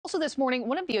Also this morning,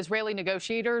 one of the Israeli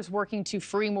negotiators working to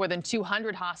free more than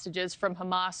 200 hostages from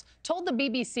Hamas told the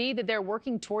BBC that they're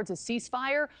working towards a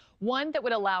ceasefire, one that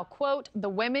would allow, quote, the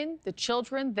women, the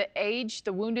children, the aged,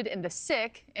 the wounded, and the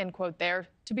sick, end quote there,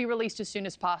 to be released as soon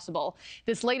as possible.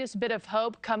 This latest bit of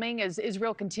hope coming as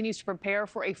Israel continues to prepare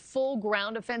for a full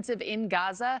ground offensive in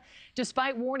Gaza,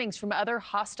 despite warnings from other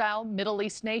hostile Middle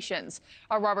East nations.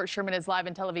 Our Robert Sherman is live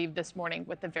in Tel Aviv this morning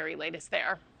with the very latest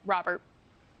there. Robert.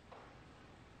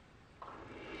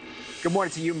 Good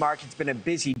morning to you, Mark. It's been a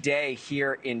busy day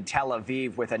here in Tel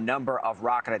Aviv with a number of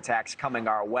rocket attacks coming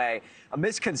our way. A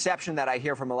misconception that I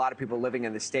hear from a lot of people living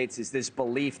in the States is this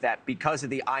belief that because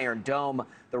of the Iron Dome,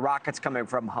 the rockets coming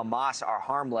from Hamas are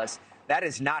harmless. That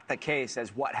is not the case,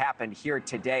 as what happened here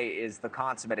today is the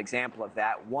consummate example of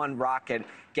that. One rocket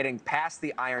getting past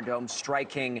the Iron Dome,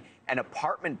 striking an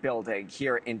apartment building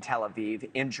here in Tel Aviv,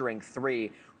 injuring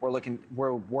 3.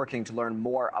 We're working to learn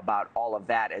more about all of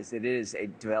that, as it is a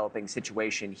developing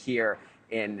situation here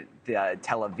in the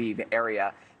Tel Aviv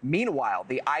area. Meanwhile,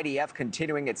 the IDF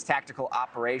continuing its tactical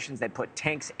operations. They put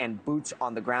tanks and boots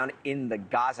on the ground in the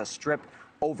Gaza Strip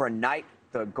overnight.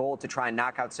 The goal to try and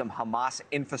knock out some Hamas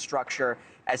infrastructure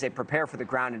as they prepare for the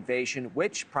ground invasion,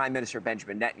 which Prime Minister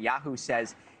Benjamin Netanyahu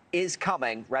says is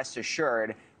coming, rest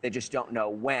assured. They just don't know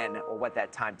when or what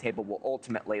that timetable will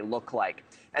ultimately look like.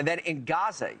 And then in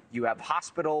Gaza, you have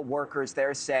hospital workers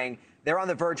there saying they're on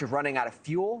the verge of running out of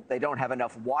fuel. They don't have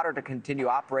enough water to continue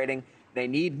operating. They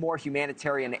need more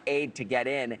humanitarian aid to get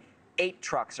in. 8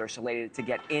 trucks are slated to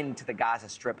get into the Gaza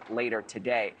Strip later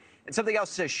today. And something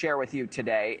else to share with you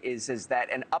today is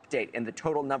that an update in the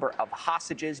total number of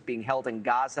hostages being held in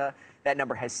Gaza. That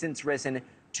number has since risen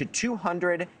to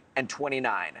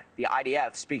 229. The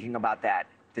IDF speaking about that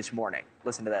this morning.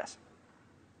 Listen to this.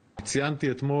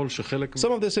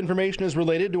 Some of this information is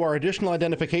related to our additional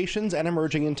identifications and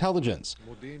emerging intelligence.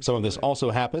 Some of this also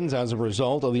happens as a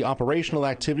result of the operational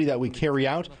activity that we carry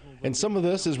out, and some of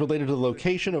this is related to the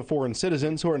location of foreign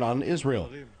citizens who are not in Israel.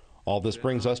 All this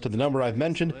brings us to the number I've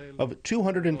mentioned of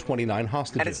 229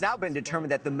 hostages. And it's now been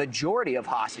determined that the majority of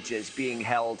hostages being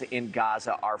held in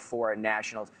Gaza are foreign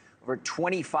nationals. Over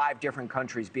 25 different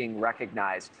countries being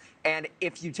recognized. And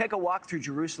if you take a walk through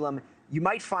Jerusalem, you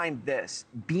might find this,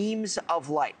 beams of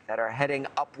light that are heading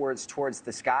upwards towards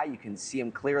the sky. You can see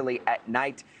them clearly at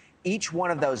night. Each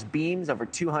one of those beams, over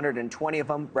 220 of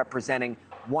them, representing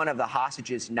one of the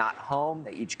hostages not home.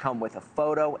 They each come with a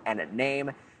photo and a name.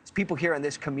 There's people here in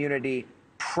this community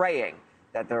praying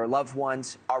that their loved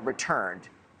ones are returned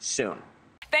soon.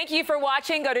 Thank you for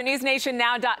watching. Go to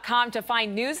newsnationnow.com to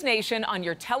find NewsNation on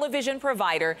your television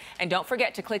provider. And don't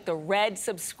forget to click the red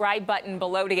subscribe button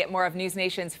below to get more of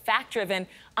NewsNation's fact-driven,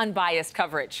 unbiased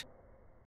coverage.